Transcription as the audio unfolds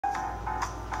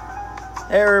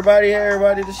Hey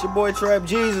everybody, this your boy Trap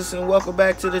Jesus, and welcome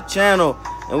back to the channel.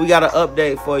 And we got an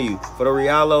update for you for the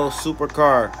Rlaarlo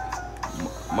supercar,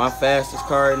 my fastest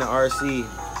car in the RC.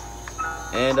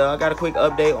 And I got a quick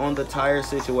update on the tire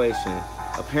situation.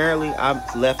 Apparently I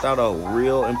left out a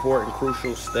real important,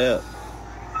 crucial step,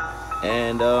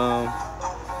 and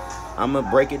I'm gonna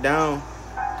break it down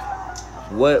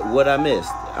what I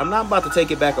missed. I'm not about to take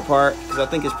it back apart because I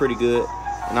think it's pretty good,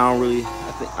 and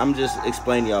I'm just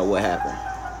explaining y'all what happened.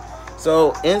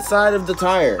 So inside of the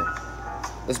tire,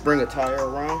 let's bring a tire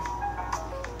around.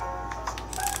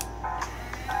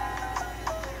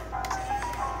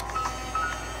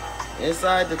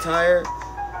 Inside the tire,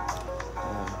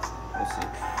 let's see.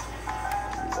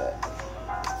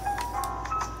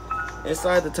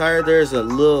 Inside the tire, there's a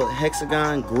little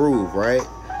hexagon groove, right?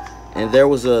 And there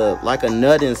was like a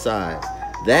nut inside.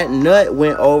 That nut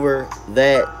went over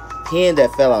that pin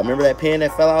that fell out. Remember that pin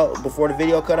that fell out before the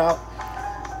video cut out?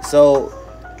 So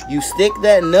you stick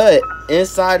that nut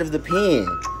inside of the pin,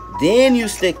 then you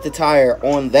stick the tire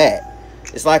on that.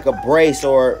 It's like a brace,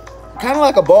 or kind of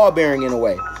like a ball bearing in a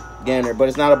way, Ganner, but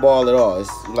it's not a ball at all.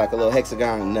 It's like a little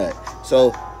hexagon nut.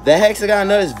 So that hexagon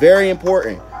nut is very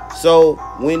important. So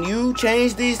when you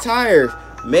change these tires,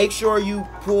 make sure you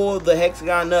pull the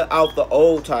hexagon nut out the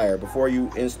old tire before you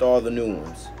install the new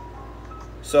ones.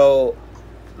 So,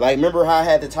 like, remember how I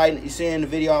had to tighten, you see in the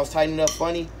video I was tightening up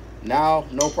funny? Now,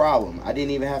 no problem. I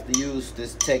didn't even have to use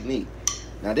this technique.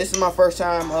 Now, this is my first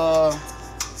time, I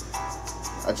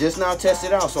just now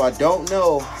tested out, so I don't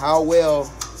know how well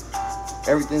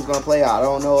everything's gonna play out. I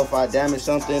don't know if I damaged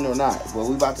something or not, but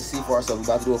we about to see for ourselves.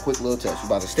 We're about to do a quick little test. We're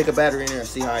about to stick a battery in there and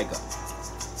see how it goes.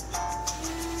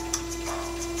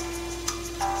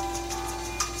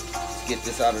 Let's get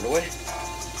this out of the way.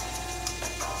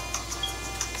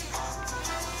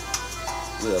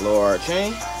 We'll lower our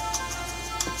chain.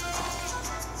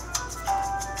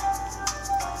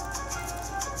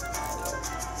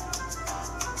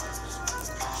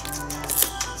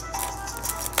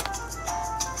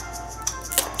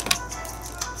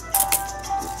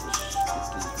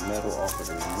 Metal off of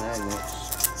the magnets.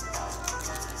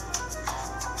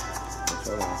 Which I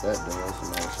don't know what that does, I'm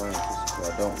not a scientist, so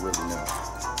I don't really know.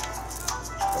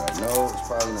 But I know it's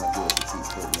probably not good to keep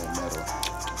putting that metal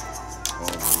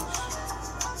on these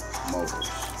motors.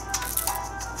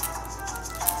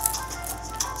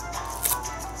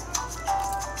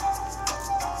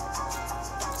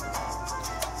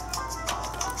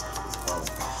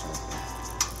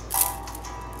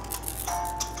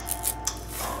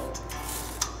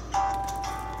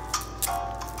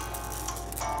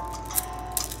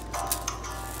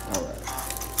 Alright,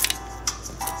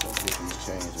 let's get these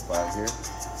chains up out of here.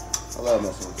 I love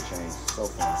messing with the chains, it's so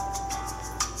fun.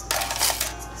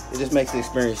 It just makes the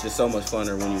experience just so much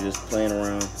funner when you're just playing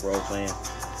around, role playing.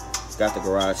 Got the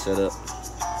garage set up.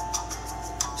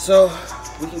 So,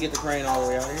 we can get the crane all the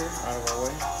way out of here, out of our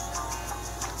way.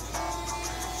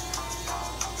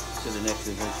 To the next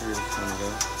adventure it's gonna go.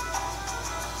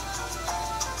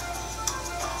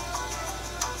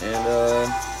 And,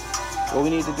 what we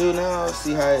need to do now is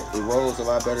see how it rolls a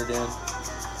lot better than it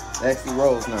actually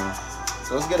rolls now.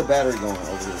 So let's get a battery going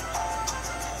over here.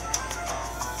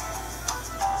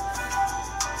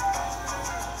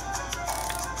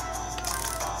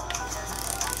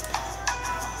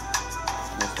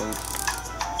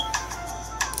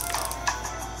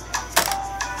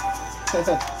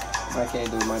 I can't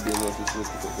do it, might be a little too slick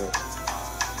to pick up.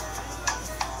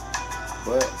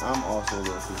 But I'm also a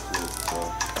little too slick, so.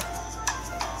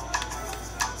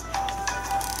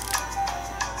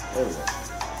 There we go.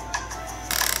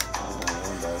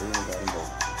 One battery, we got them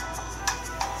both.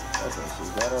 Okay, so we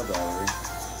got our battery.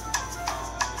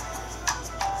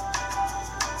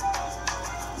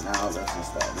 Now let's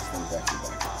install this thing backwards.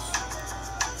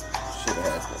 Should have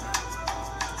had that.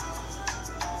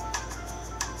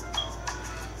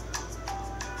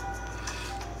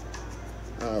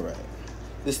 Alright.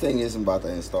 This thing isn't about to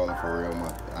install it for real.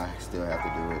 I still have to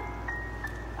do it.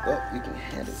 But you can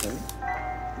hand it to me.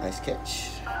 Nice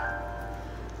catch.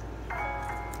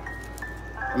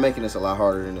 I'm making this a lot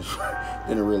harder than it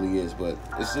really is, but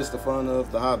it's just the fun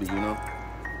of the hobby, you know?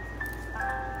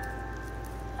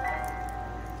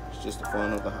 It's just the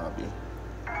fun of the hobby.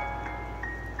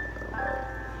 Alright.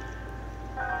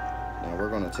 Now we're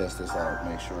gonna test this out,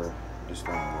 make sure this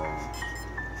thing rolls.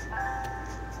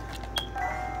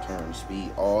 Turn the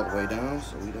speed all the way down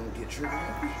so we don't get trigger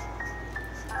happy.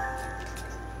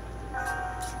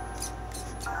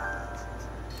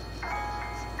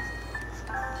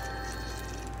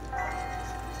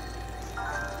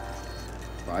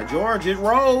 By George, it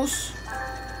rolls.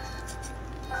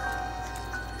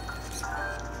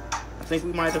 think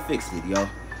we might have fixed it, yo.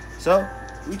 So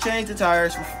we changed the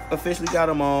tires, officially got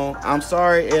them on. I'm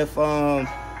sorry if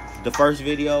the first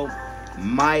video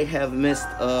might have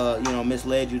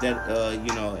misled you, that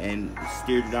and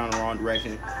steered you down the wrong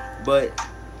direction. But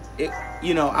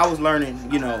I was learning.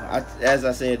 As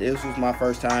I said, this was my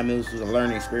first time. It was a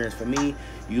learning experience for me.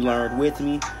 You learned with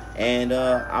me, and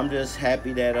I'm just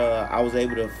happy that I was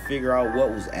able to figure out what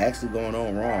was actually going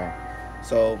on wrong.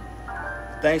 So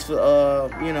thanks for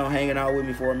hanging out with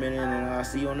me for a minute, and I'll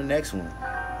see you on the next one.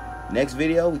 Next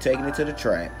video, we taking it to the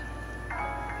track.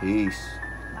 Peace.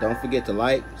 Don't forget to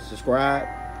like, subscribe.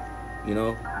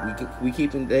 We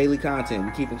keeping daily content.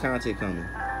 We keeping content coming.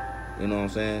 You know what I'm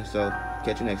saying? So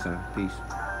catch you next time. Peace.